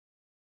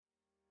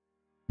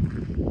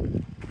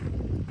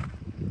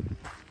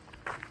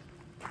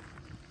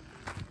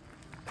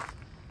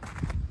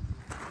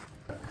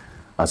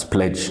as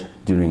pledged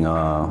during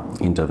our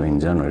interview in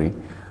January,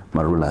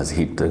 Marula has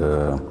hit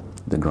the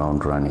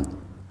ground running.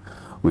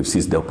 We've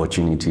seized the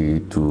opportunity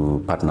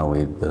to partner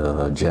with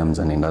Gems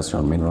and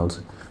Industrial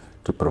Minerals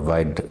to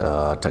provide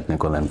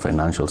technical and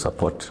financial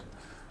support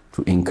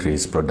to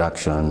increase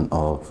production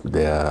of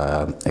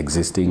their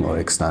existing or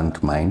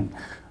extant mine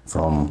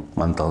from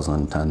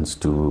 1,000 tons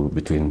to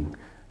between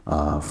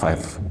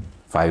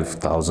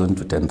 5,000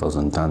 to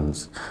 10,000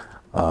 tons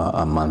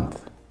a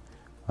month.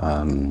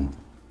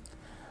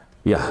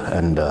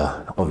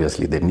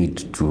 Obviously the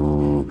need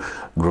to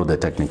grow the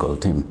technical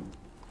team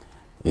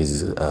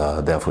is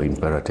therefore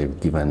imperative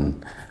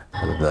given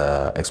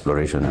the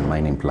exploration and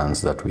mining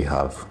plans that we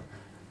have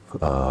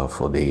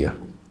for the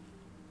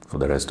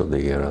rest of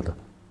the year rather.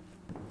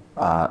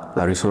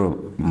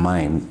 Larisoro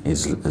Mine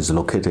is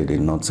located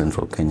in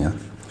north-central Kenya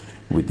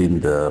within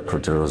the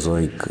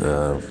Proterozoic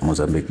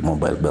Mozambique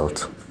Mobile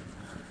Belt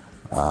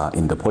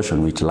in the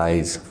portion which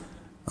lies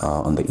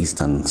on the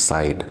eastern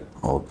side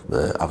of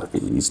the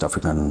East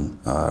African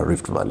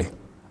Rift Valley.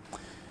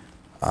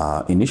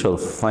 Initial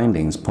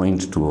findings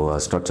point to a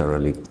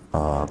structurally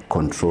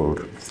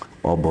controlled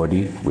ore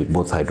body with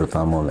both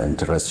hydrothermal and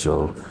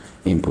terrestrial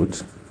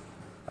input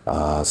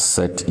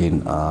set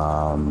in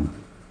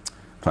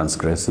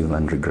transgressive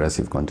and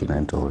regressive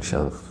continental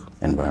shelf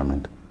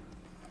environment.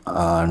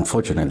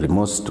 Unfortunately,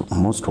 most of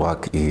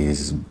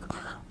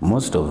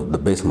the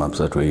base maps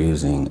that we're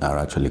using are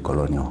actually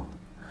colonial.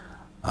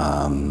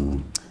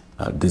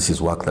 This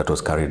is work that was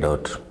carried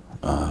out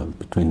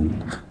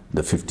between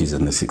the 50s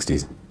and the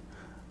 60s.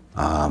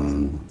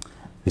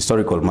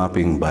 Historical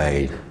mapping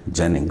by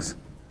Jennings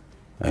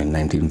in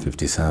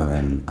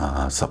 1957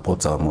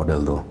 supports our model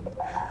though,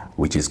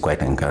 which is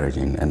quite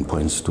encouraging and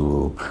points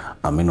to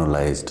a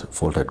mineralized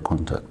faulted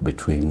contact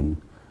between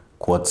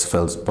quartz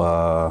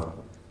feldspar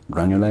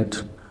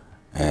granulite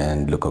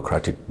and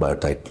leucocratic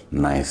biotite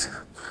gneiss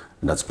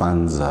that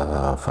spans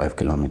 5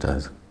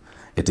 kilometers.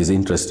 It is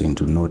interesting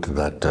to note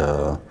that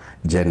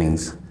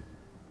Jennings,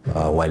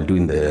 while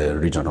doing the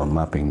regional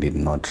mapping, did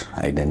not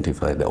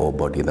identify the ore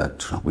body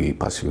that we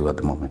pursue at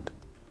the moment.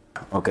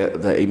 Okay,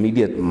 the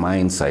immediate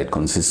mine site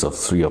consists of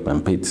 3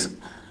 open pits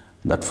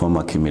that form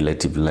a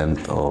cumulative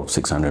length of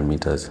 600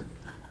 meters.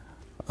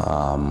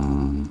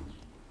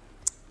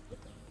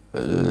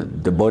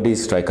 The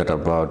bodies strike at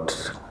about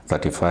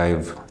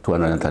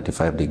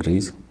 235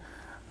 degrees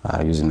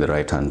using the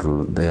right-hand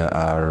rule. There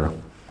are,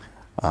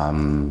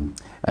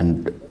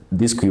 and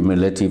these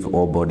cumulative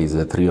ore bodies,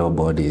 the 3 ore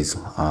bodies,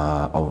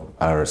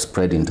 are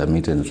spread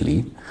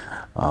intermittently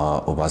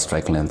over a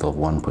strike length of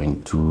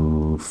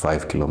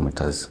 1.25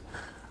 kilometers,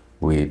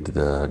 with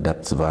the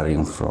depths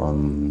varying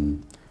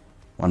from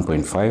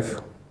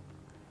 1.5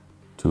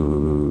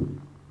 to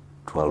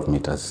 12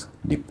 meters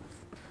deep.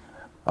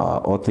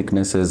 Ore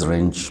thicknesses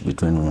range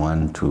between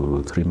 1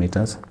 to 3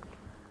 meters,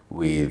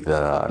 with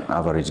an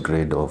average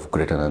grade of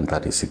greater than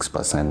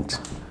 36%,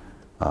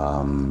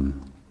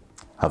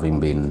 having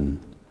been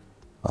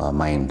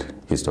mined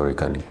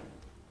historically.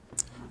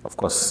 Of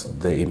course,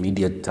 the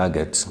immediate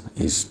target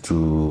is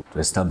to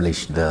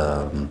establish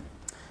the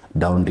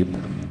down dip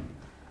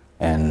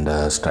and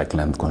strike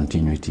length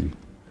continuity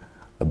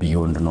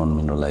beyond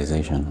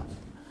non-mineralization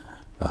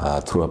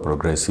through a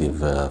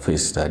progressive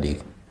phase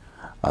study.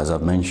 As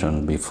I've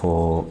mentioned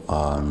before,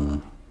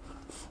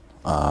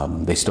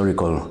 the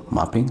historical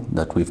mapping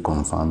that we've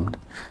confirmed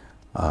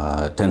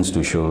tends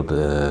to show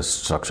the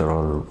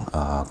structural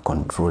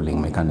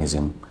controlling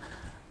mechanism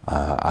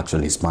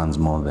actually spans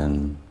more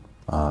than,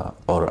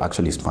 or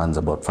actually spans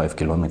about 5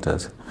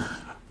 kilometers,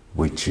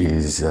 which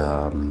is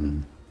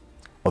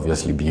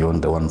obviously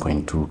beyond the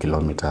 1.2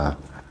 kilometer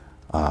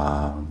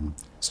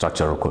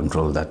structural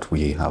control that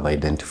we have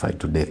identified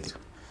to date.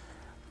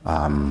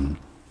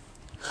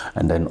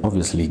 And then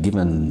obviously,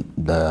 given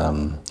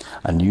the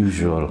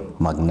unusual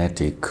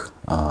magnetic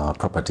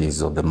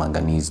properties of the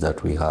manganese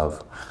that we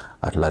have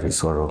at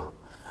Larisoro,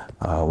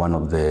 one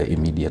of the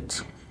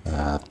immediate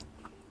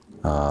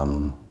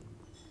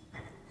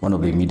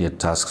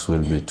tasks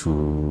will be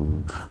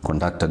to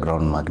conduct a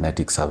ground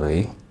magnetic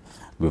survey.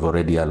 We've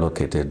already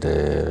allocated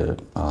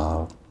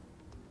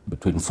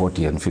between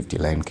 40 and 50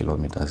 line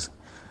kilometers,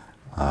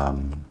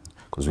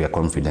 because we are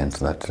confident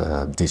that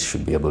this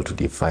should be able to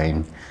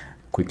define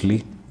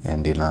quickly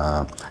and in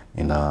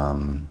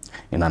an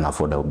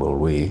affordable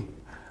way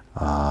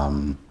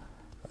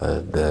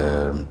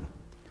the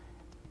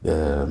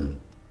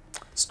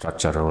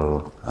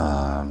structural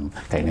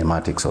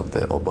kinematics of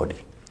the ore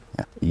body.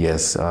 Yeah.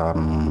 Yes,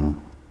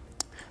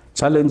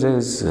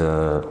 challenges,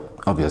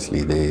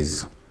 obviously there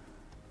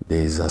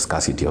is a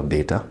scarcity of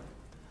data,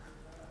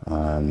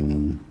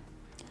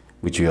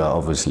 which we are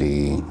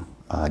obviously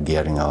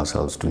gearing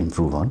ourselves to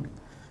improve on.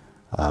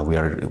 We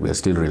are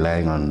still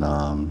relying on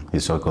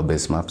historical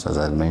base maps, as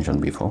I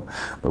mentioned before,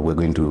 but we're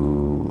going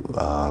to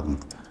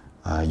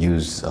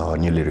use our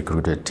newly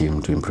recruited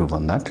team to improve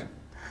on that.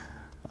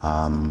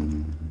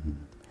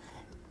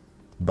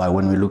 But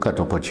when we look at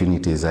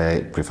opportunities,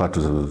 I prefer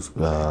to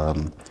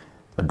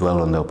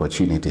dwell on the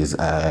opportunities,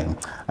 I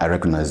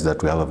recognize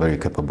that we have a very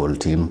capable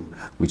team,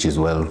 which is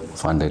well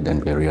funded,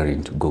 and we're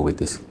ready to go with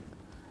this,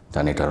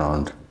 turn it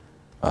around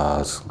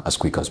as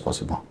quick as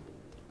possible.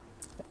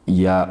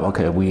 Yeah,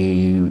 okay,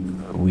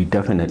 we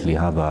definitely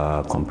have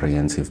a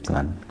comprehensive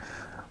plan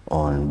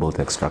on both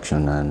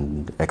extraction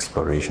and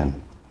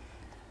exploration.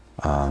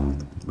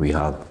 We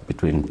have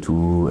between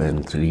 2,000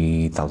 and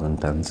 3,000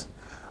 tons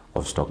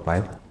of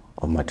stockpile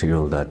of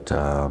material that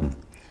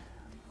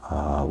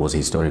was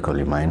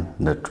historically mined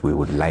that we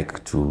would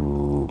like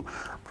to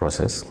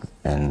process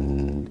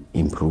and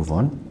improve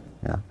on.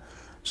 Yeah.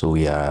 So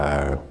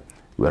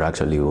we're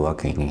actually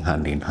working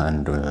hand in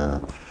hand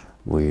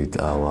with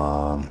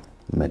our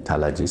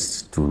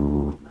metallurgists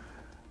to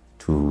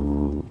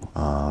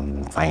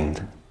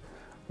find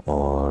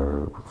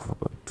or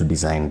to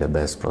design the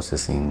best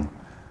processing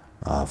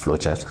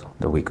flowchart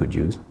that we could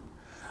use.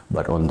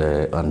 But on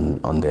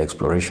the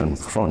exploration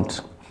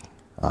front,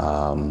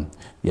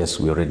 yes,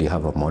 we already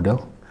have a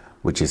model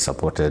which is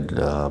supported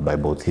by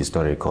both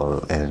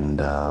historical and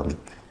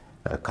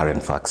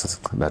current facts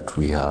that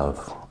we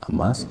have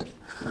amassed.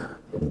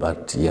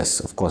 But yes,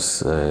 of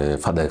course,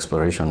 further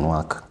exploration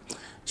work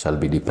shall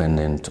be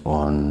dependent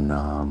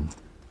on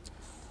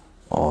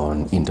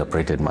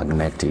interpreted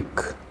magnetic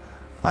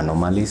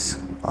anomalies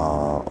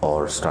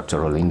or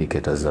structural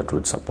indicators that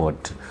would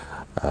support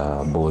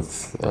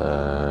both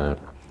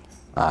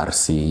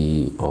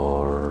RC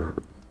or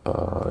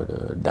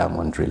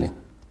diamond drilling.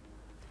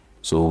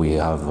 So we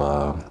have,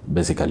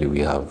 basically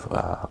we have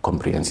a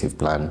comprehensive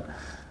plan,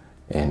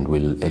 and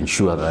we'll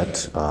ensure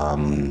that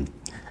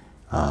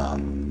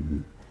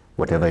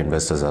whatever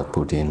investors have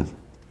put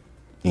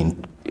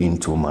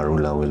into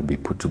Marula will be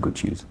put to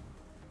good use.